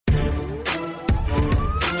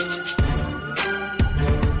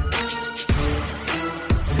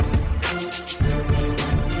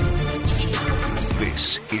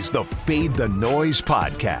the Fade the Noise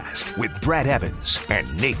podcast with Brad Evans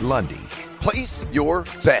and Nate Lundy. Place your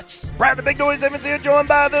bets. Brad the Big Noise Evans here, joined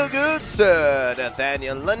by the good sir,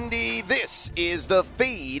 Nathaniel Lundy. This is the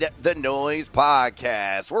Fade the Noise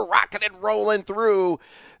podcast. We're rocking and rolling through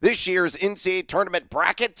this year's NCAA tournament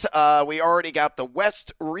bracket. We already got the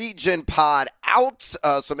West Region pod out,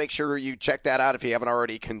 so make sure you check that out if you haven't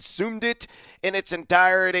already consumed it in its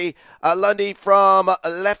entirety. Lundy, from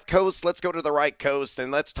left coast, let's go to the right coast,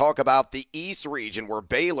 and let's talk about the East Region, where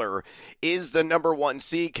Baylor is the number 1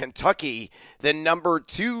 seed, Kentucky the number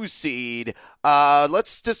 2 seed.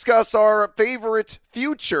 Let's discuss our favorite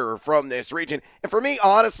future from this region. And for me,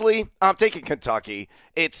 honestly, I'm taking Kentucky.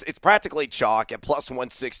 It's practically chalk at plus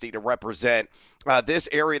 160 to represent this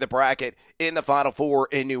area of the bracket in the Final Four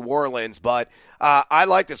in New Orleans. But I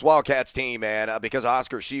like this Wildcats team, man, because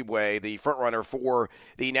Oscar Tshiebwe, the frontrunner for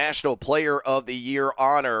the National Player of the Year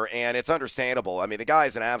honor, and it's understandable. I mean, the guy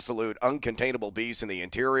is an absolute uncontainable beast in the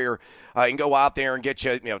interior. He can go out there and get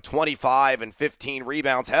you 25 and 15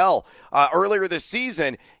 rebounds. Hell, earlier this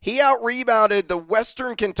season, he out-rebounded the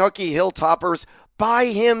Western Kentucky Hilltoppers by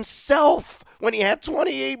himself when he had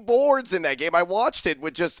 28 boards in that game. I watched it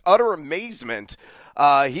with just utter amazement.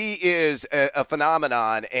 He is a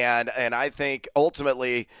phenomenon, and I think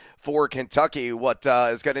ultimately for Kentucky, what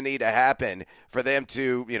is going to need to happen for them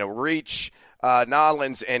to reach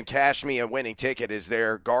Nollins and cash me a winning ticket is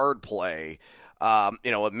their guard play.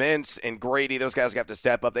 Immense and Grady, those guys have to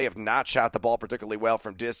step up. They have not shot the ball particularly well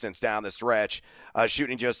from distance down the stretch,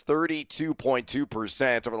 shooting just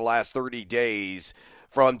 32.2% over the last 30 days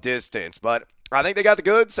from distance. But I think they got the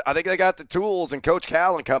goods. I think they got the tools, and Coach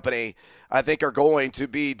Cal and company, I think, are going to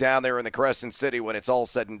be down there in the Crescent City when it's all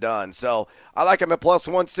said and done. So I like them at plus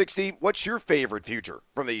 160. What's your favorite future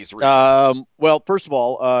from the East region? Well, first of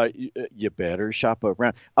all, you better shop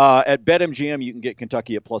around. At BetMGM, you can get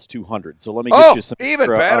Kentucky at plus 200. So let me get you some even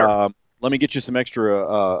extra, better. Let me get you some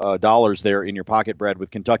extra dollars there in your pocket, Brad, with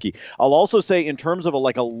Kentucky. I'll also say, in terms of a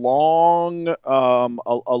longer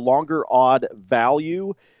odd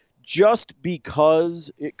value, just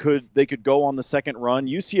because they could go on the second run,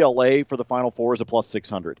 UCLA for the Final Four is a plus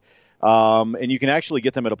 600. And you can actually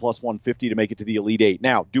get them at a plus 150 to make it to the Elite Eight.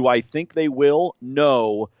 Now, do I think they will?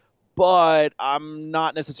 No, but I'm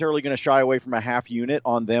not necessarily going to shy away from a half unit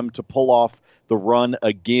on them to pull off the run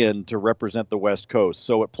again to represent the West Coast.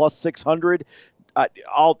 So at plus 600,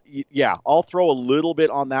 I'll throw a little bit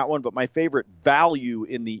on that one, but my favorite value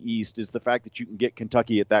in the East is the fact that you can get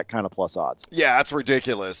Kentucky at that kind of plus odds. Yeah, that's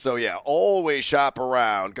ridiculous. So, yeah, always shop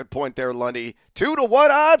around. Good point there, Lundy. 2-1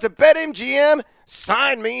 odds at BetMGM.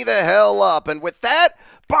 Sign me the hell up. And with that,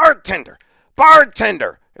 bartender,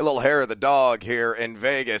 a little hair of the dog here in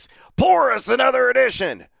Vegas, pour us another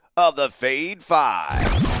edition of the Fade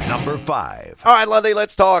 5. Number 5. All right, Lundy,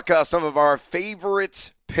 let's talk some of our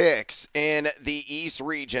favorite picks in the East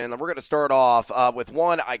region. We're going to start off with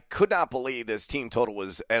one. I could not believe this team total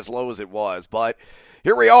was as low as it was, but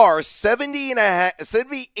here we are,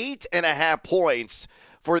 78.5 points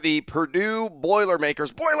for the Purdue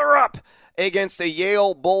Boilermakers. Boiler up against the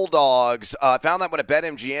Yale Bulldogs. I found that one at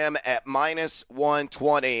BetMGM at minus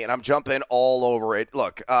 120, and I'm jumping all over it.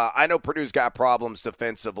 Look, I know Purdue's got problems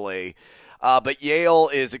defensively, but Yale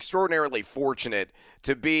is extraordinarily fortunate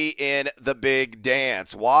to be in the big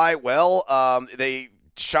dance. Why? Well, they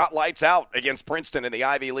shot lights out against Princeton in the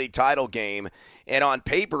Ivy League title game. And on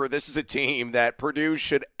paper, this is a team that Purdue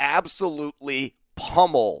should absolutely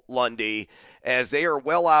pummel, Lundy, as they are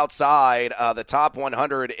well outside the top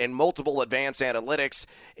 100 in multiple advanced analytics,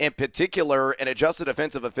 in particular in adjusted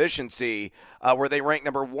defensive efficiency, where they rank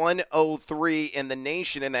number 103 in the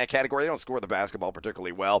nation in that category. They don't score the basketball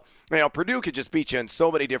particularly well. Purdue could just beat you in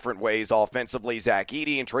so many different ways offensively. Zach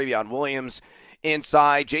Edey and Travion Williams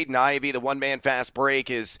inside. Jaden Ivey, the one-man fast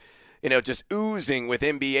break, is just oozing with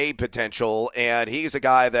NBA potential, and he's a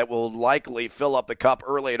guy that will likely fill up the cup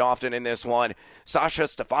early and often in this one. Sasha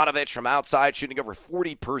Stefanovic from outside, shooting over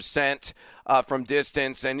 40% from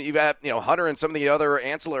distance, and you've got Hunter and some of the other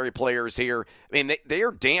ancillary players here. I mean, they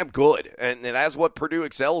are damn good, and that's what Purdue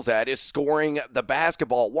excels at, is scoring the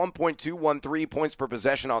basketball. 1.213 points per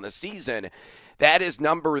possession on the season. That is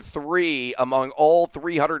number 3 among all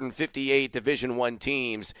 358 Division I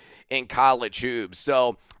teams in college hoops.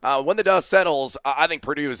 So when the dust settles, I think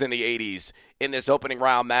Purdue is in the 80s in this opening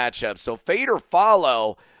round matchup. So fade or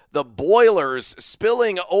follow the Boilers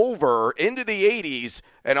spilling over into the 80s,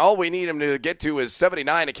 and all we need them to get to is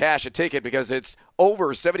 79 to cash a ticket, because it's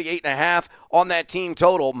over 78.5 on that team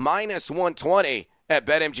total, minus 120 at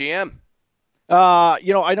BetMGM.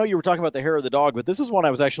 I know you were talking about the hair of the dog, but this is one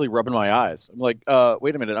I was actually rubbing my eyes. I'm like,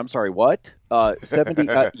 wait a minute, I'm sorry, what? 70.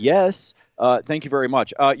 Yes. Thank you very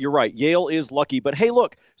much. You're right. Yale is lucky. But hey,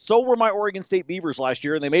 look, so were my Oregon State Beavers last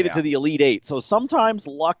year, and they made it to the Elite Eight. So sometimes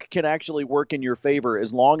luck can actually work in your favor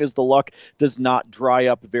as long as the luck does not dry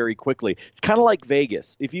up very quickly. It's kind of like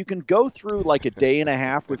Vegas. If you can go through like a day and a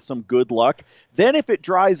half with some good luck, then if it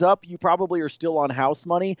dries up, you probably are still on house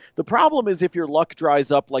money. The problem is if your luck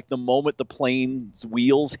dries up like the moment the plane's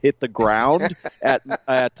wheels hit the ground at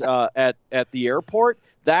the airport.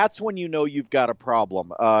 That's when you know you've got a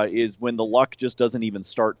problem, is when the luck just doesn't even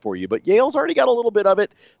start for you. But Yale's already got a little bit of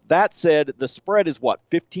it. That said, the spread is,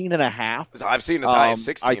 15.5? I've seen as high as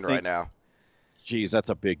 16 right now. Geez, that's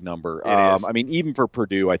a big number. It is. I mean, even for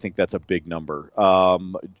Purdue, I think that's a big number.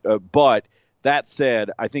 But that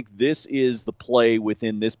said, I think this is the play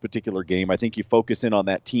within this particular game. I think you focus in on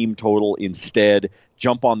that team total instead.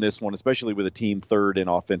 Jump on this one, especially with a team third in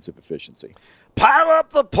offensive efficiency. Pile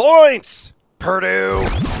up the points, Purdue.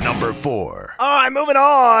 Number 4. All right, moving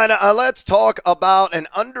on. Let's talk about an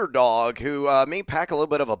underdog who may pack a little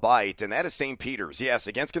bit of a bite, and that is St. Peter's. Yes,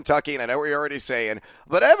 against Kentucky, and I know what you're already saying,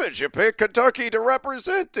 but Evans, you picked Kentucky to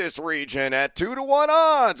represent this region at 2-1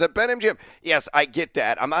 odds at BetMGM. Yes, I get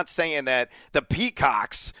that. I'm not saying that the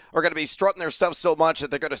Peacocks are going to be strutting their stuff so much that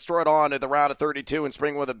they're going to strut on to the round of 32 and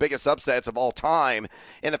spring one of the biggest upsets of all time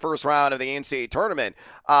in the first round of the NCAA tournament.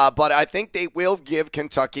 But I think they will give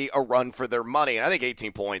Kentucky a run for their money, and I think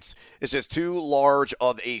 18 points is just too large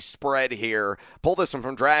of a spread here. Pull this one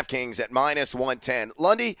from DraftKings at -110.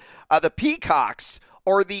 Lundy, the Peacocks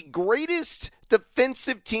are the greatest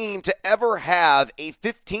defensive team to ever have a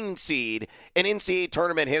 15 seed in NCAA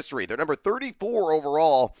tournament history. They're number 34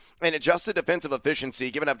 overall in adjusted defensive efficiency,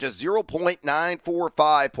 giving up just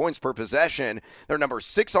 0.945 points per possession. They're number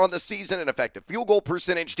 6 on the season in effective field goal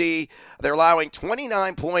percentage D. They're allowing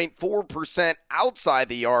 29.4% outside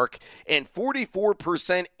the arc and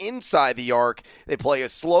 44% inside the arc. They play a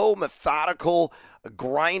slow, methodical,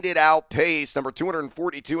 grinded out pace, number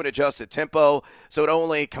 242 in adjusted tempo, so it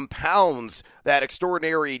only compounds that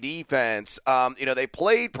extraordinary defense. They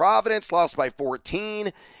played Providence, lost by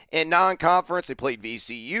 14 in non-conference. They played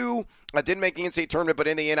VCU, didn't make the NCAA tournament, but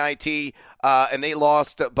in the NIT, and they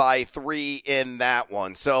lost by 3 in that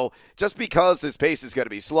one. So just because this pace is going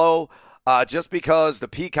to be slow, just because the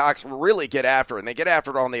Peacocks really get after it, and they get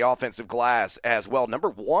after it on the offensive glass as well. Number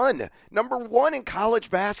one in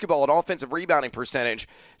college basketball in offensive rebounding percentage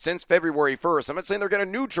since February 1st. I'm not saying they're going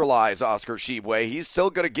to neutralize Oscar Tshiebwe. He's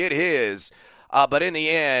still going to get his. But in the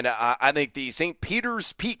end, I think the St.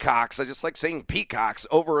 Peter's Peacocks, I just like saying Peacocks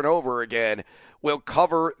over and over again, will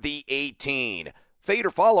cover the 18. Fade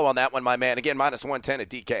or follow on that one, my man. Again, -110 at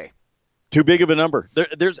DK. Too big of a number.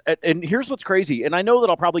 And here's what's crazy. And I know that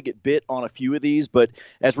I'll probably get bit on a few of these, but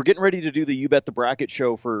as we're getting ready to do the You Bet the Bracket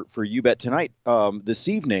show for You Bet tonight, this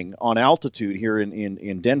evening on Altitude here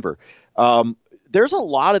in Denver, there's a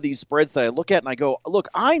lot of these spreads that I look at and I go, look,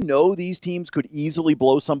 I know these teams could easily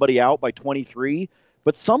blow somebody out by 23,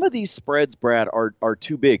 but some of these spreads, Brad, are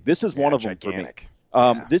too big. This is one of them gigantic.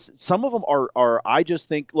 for me. Some of them are I just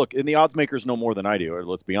think, look, and the odds makers know more than I do,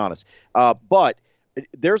 let's be honest. But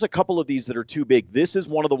there's a couple of these that are too big. This is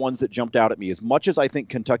one of the ones that jumped out at me. As much as I think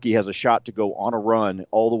Kentucky has a shot to go on a run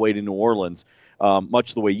all the way to New Orleans,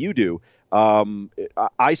 much the way you do,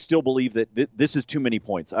 I still believe that this is too many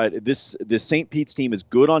points. This St. Pete's team is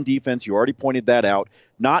good on defense. You already pointed that out.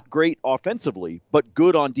 Not great offensively, but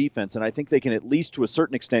good on defense. And I think they can at least to a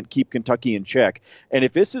certain extent keep Kentucky in check. And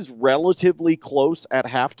if this is relatively close at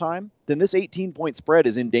halftime, then this 18-point spread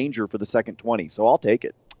is in danger for the second 20. So I'll take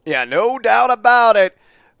it. Yeah, no doubt about it.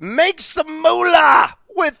 Make some moolah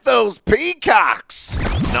with those Peacocks.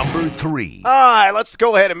 Number 3. All right, let's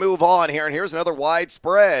go ahead and move on here. And here's another wide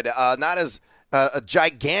spread. Not as a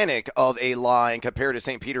gigantic of a line compared to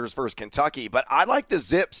St. Peter's versus Kentucky, but I like the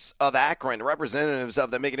Zips of Akron, the representatives of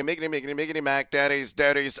the Miggity Mac Daddies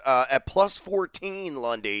at +14,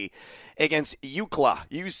 Lundy, against UCLA,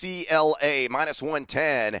 UCLA,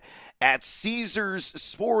 -110 at Caesars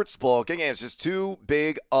Sportsbook. Again, it's just too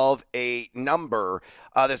big of a number.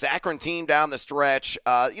 This Akron team down the stretch,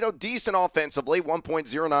 decent offensively,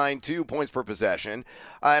 1.092 points per possession.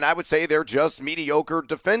 And I would say they're just mediocre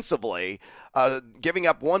defensively, giving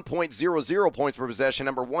up 1.00 points per possession,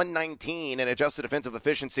 number 119 in adjusted defensive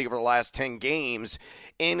efficiency over the last 10 games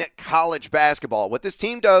in college basketball. What this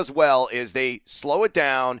team does well is they slow it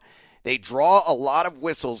down. They draw a lot of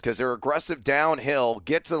whistles because they're aggressive downhill,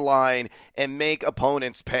 get to the line, and make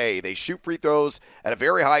opponents pay. They shoot free throws at a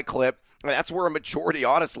very high clip. And that's where a majority,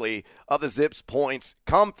 honestly, of the Zips points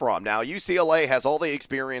come from. Now, UCLA has all the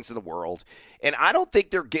experience in the world, and I don't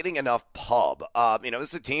think they're getting enough pub. This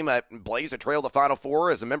is a team that blazed a trail to the Final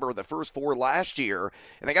Four as a member of the first four last year,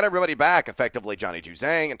 and they got everybody back effectively, Johnny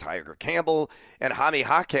Juzang and Tiger Campbell and Jaime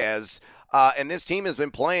Jaquez. And this team has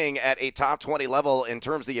been playing at a top 20 level in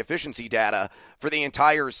terms of the efficiency data for the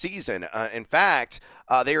entire season. In fact,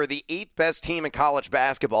 they are the 8th best team in college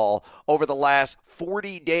basketball over the last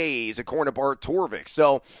 40 days, according to Bart Torvik.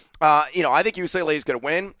 So, I think UCLA is going to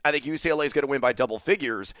win. I think UCLA is going to win by double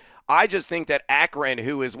figures. I just think that Akron,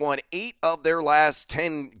 who has won 8 of their last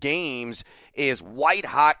 10 games, is white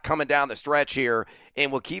hot coming down the stretch here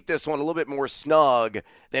and will keep this one a little bit more snug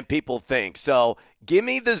than people think. So give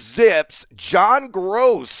me the Zips. John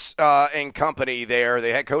Gross and company there,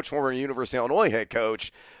 the head coach, former University of Illinois head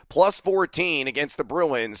coach, plus 14 against the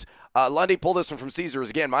Bruins. Lundy, pull this one from Caesars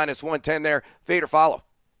again, minus 110 there. Fade or follow?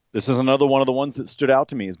 This is another one of the ones that stood out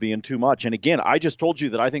to me as being too much. And again, I just told you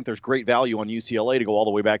that I think there's great value on UCLA to go all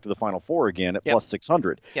the way back to the Final Four again at plus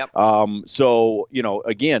 600. Yep. So,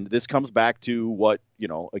 again, this comes back to what,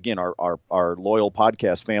 again, our loyal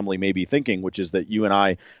podcast family may be thinking, which is that you and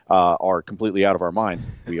I are completely out of our minds.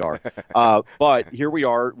 We are. But here we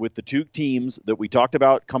are with the two teams that we talked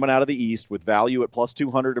about coming out of the East with value at plus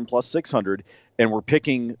 200 and plus 600, and we're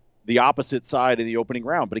picking the opposite side in the opening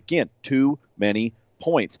round. But again, too many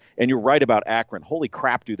points. And you're right about Akron. Holy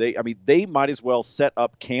crap, they might as well set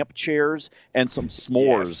up camp chairs and some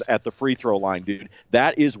s'mores at the free throw line, dude.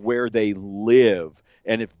 That is where they live.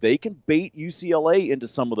 And if they can bait UCLA into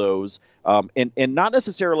some of those, and not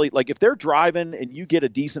necessarily, like if they're driving and you get a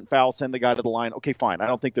decent foul, send the guy to the line, okay, fine. I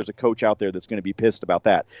don't think there's a coach out there that's going to be pissed about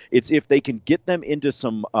that. It's if they can get them into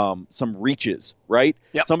some reaches, right?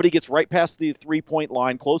 Yep. Somebody gets right past the 3-point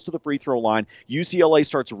line, close to the free throw line. UCLA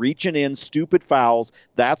starts reaching in, stupid fouls.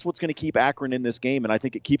 That's what's going to keep Akron in this game, and I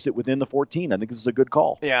think it keeps it within the 14. I think this is a good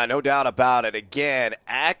call. Yeah, no doubt about it. Again,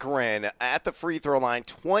 Akron at the free throw line,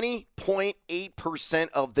 20.8%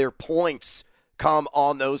 of their points come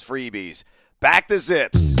on those freebies. Back to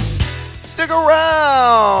Zips. Stick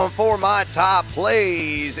around for my top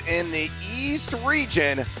plays in the East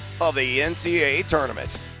region of the NCAA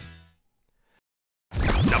tournament.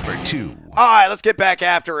 Number 2. All right, let's get back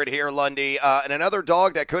after it here, Lundy. And another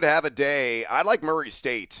dog that could have a day. I like Murray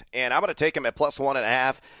State, and I'm going to take him at plus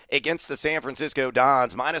 1.5 against the San Francisco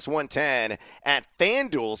Dons, minus 110 at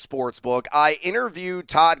FanDuel Sportsbook. I interviewed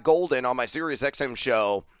Todd Golden on my SiriusXM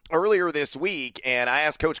show earlier this week, and I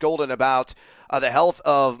asked Coach Golden about the health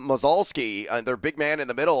of Mazalski, their big man in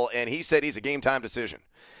the middle, and he said he's a game-time decision.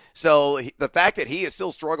 So the fact that he is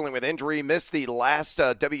still struggling with injury, missed the last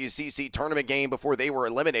WCC tournament game before they were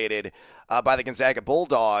eliminated by the Gonzaga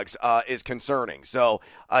Bulldogs is concerning. So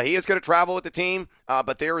he is going to travel with the team,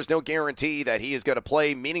 but there is no guarantee that he is going to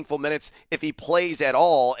play meaningful minutes if he plays at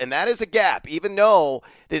all, and that is a gap. Even though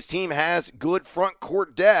this team has good front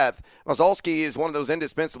court depth, Mazalski is one of those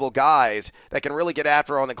indispensable guys that can really get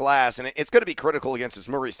after on the glass, and it's going to be critical against this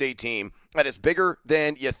Murray State team that is bigger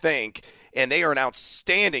than you think. And they are an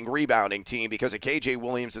outstanding rebounding team because of KJ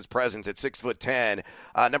Williams' presence at 6'10",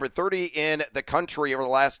 number 30 in the country over the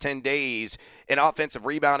last 10 days in offensive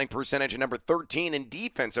rebounding percentage, and number 13 in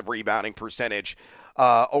defensive rebounding percentage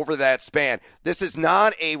over that span. This is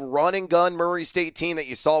not a run-and-gun Murray State team that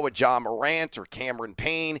you saw with John Morant or Cameron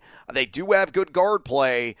Payne. They do have good guard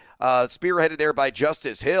play, spearheaded there by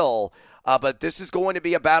Justice Hill. But this is going to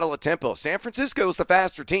be a battle of tempo. San Francisco's the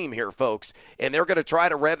faster team here, folks, and they're going to try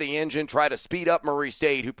to rev the engine, try to speed up Murray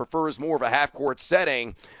State, who prefers more of a half-court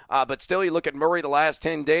setting. But still, you look at Murray the last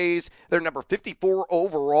 10 days, they're number 54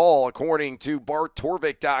 overall, according to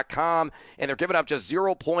BartTorvik.com, and they're giving up just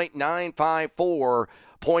 0.954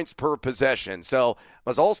 points per possession. So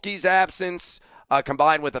Mazalski's absence,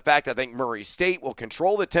 combined with the fact that I think Murray State will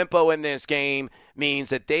control the tempo in this game, means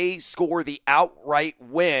that they score the outright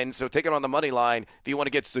win. So take it on the money line if you want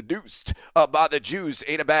to get seduced by the juice.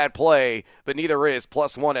 Ain't a bad play, but neither is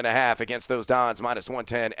plus 1.5 against those Dons, minus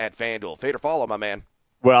 110 at FanDuel. Fade or follow, my man.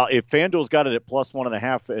 Well, if FanDuel's got it at plus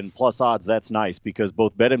 1.5 and plus odds, that's nice because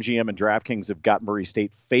both BetMGM and DraftKings have got Murray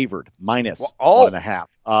State favored minus 1.5.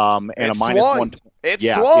 And a minus swung. 1.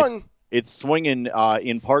 Swung. It's swinging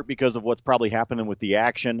in part because of what's probably happening with the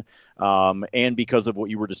action and because of what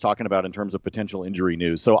you were just talking about in terms of potential injury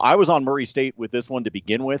news. So I was on Murray State with this one to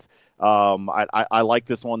begin with. I like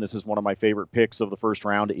this one. This is one of my favorite picks of the first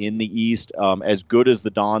round in the East. As good as the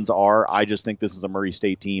Dons are, I just think this is a Murray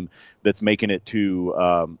State team that's making it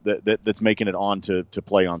to that's making it on to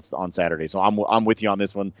play on Saturday. So I'm with you on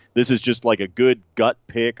this one. This is just like a good gut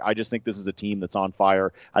pick. I just think this is a team that's on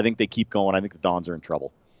fire. I think they keep going. I think the Dons are in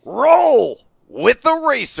trouble. roll with the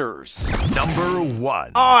Racers. Number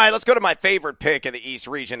 1. All right, let's go to my favorite pick in the East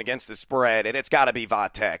region against the spread, and it's got to be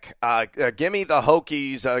Vatech. Give me the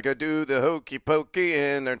Hokies. Go do the hokey pokey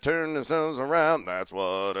and they turn themselves around. That's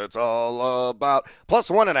what it's all about. Plus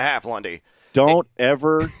 1.5, Lundy. Don't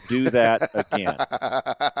ever do that again.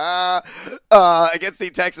 Against the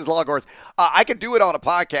Texas Longhorns. I could do it on a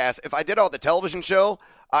podcast. If I did it on the television show,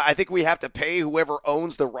 I think we have to pay whoever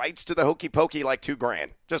owns the rights to the hokey pokey like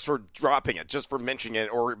 $2,000 just for dropping it, just for mentioning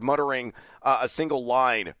it, or muttering a single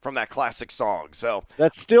line from that classic song. So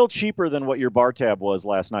that's still cheaper than what your bar tab was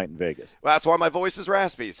last night in Vegas. Well, that's why my voice is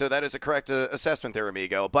raspy. So that is a correct assessment there,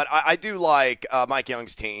 amigo. But I do like Mike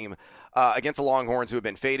Young's team. Against the Longhorns, who have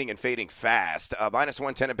been fading and fading fast. Minus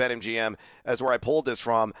 110 at BetMGM is where I pulled this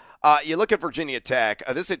from. You look at Virginia Tech.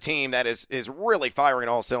 This is a team that is really firing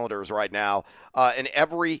all cylinders right now in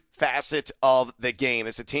every facet of the game.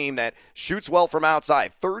 It's a team that shoots well from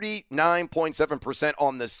outside, 39.7%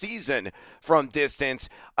 on the season from distance,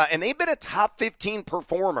 and they've been a top 15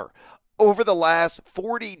 performer over the last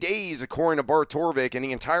 40 days, according to Bart Torvik, in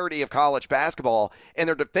the entirety of college basketball, and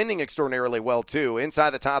they're defending extraordinarily well, too,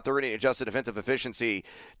 inside the top 30 in adjusted defensive efficiency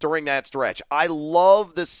during that stretch. I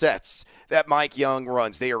love the sets that Mike Young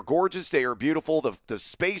runs. They are gorgeous. They are beautiful. The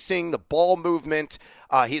spacing, the ball movement.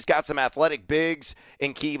 He's got some athletic bigs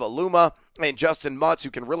in Kiva Luma and Justin Mutz,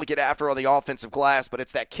 who can really get after on the offensive glass, but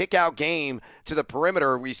it's that kick-out game to the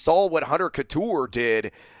perimeter. We saw what Hunter Couture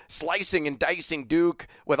did, slicing and dicing Duke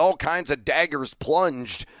with all kinds of daggers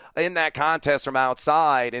plunged in that contest from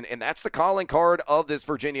outside. And that's the calling card of this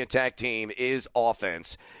Virginia Tech team is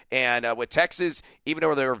offense. And with Texas, even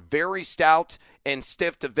though they're very stout and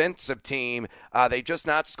stiff defensive team, they just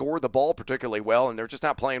not scored the ball particularly well, and they're just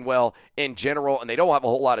not playing well in general, and they don't have a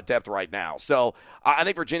whole lot of depth right now. So I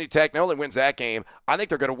think Virginia Tech not only wins that game, I think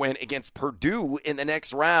they're going to win against Purdue in the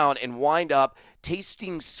next round and wind up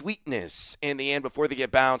tasting sweetness in the end before they get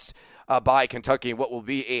bounced by Kentucky in what will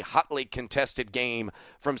be a hotly contested game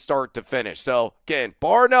from start to finish. So, again,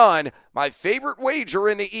 bar none, my favorite wager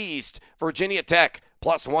in the East, Virginia Tech,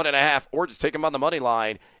 plus 1.5, or just take them on the money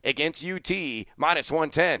line against UT, minus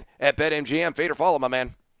 110 at BetMGM. Fade or follow, my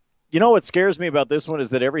man. You know what scares me about this one is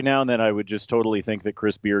that every now and then I would just totally think that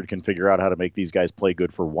Chris Beard can figure out how to make these guys play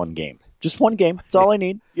good for one game. Just one game. That's all I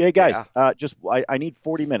need. Yeah, guys, I need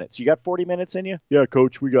 40 minutes. You got 40 minutes in you? Yeah,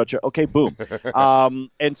 coach, we got you. Okay, boom.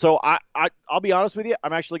 And so I'll be honest with you.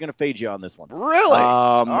 I'm actually going to fade you on this one. Really?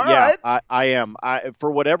 All right. I am. For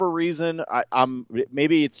whatever reason, I'm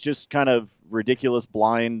maybe it's just kind of ridiculous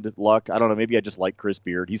blind luck. I don't know. Maybe I just like Chris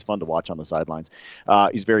Beard. He's fun to watch on the sidelines.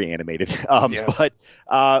 He's very animated. Yes.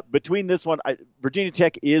 But between this one, Virginia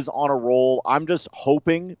Tech is on a roll. I'm just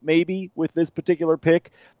hoping maybe with this particular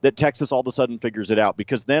pick that Texas all of a sudden figures it out,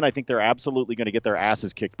 because then I think they're absolutely going to get their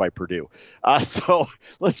asses kicked by Purdue. So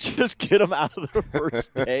let's just get them out of the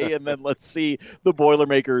first day, and then let's see the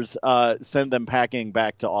Boilermakers send them packing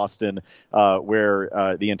back to Austin,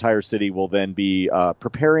 where the entire city will then be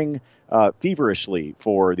preparing feverishly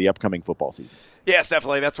for the upcoming football season. Yes,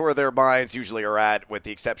 definitely. That's where their minds usually are at, with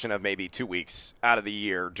the exception of maybe 2 weeks out of the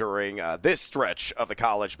year during this stretch of the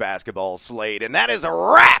college basketball slate. And that is a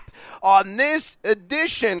wrap on this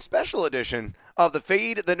special edition of the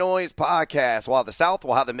Fade the Noise podcast. We'll have the South,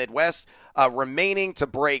 we'll have the Midwest remaining to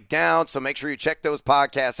break down, so make sure you check those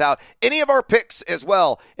podcasts out. Any of our picks as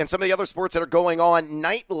well, and some of the other sports that are going on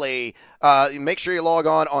nightly, make sure you log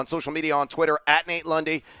on social media, on Twitter, at Nate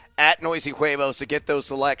Lundy, at Noisy Huevos, to get those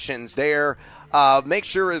selections there. Make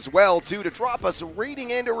sure as well, too, to drop us a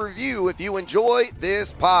rating and a review if you enjoy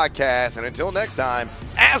this podcast. And until next time,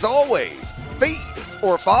 as always, feed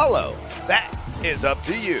or follow. That is up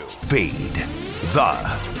to you. Fade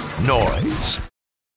the Noise.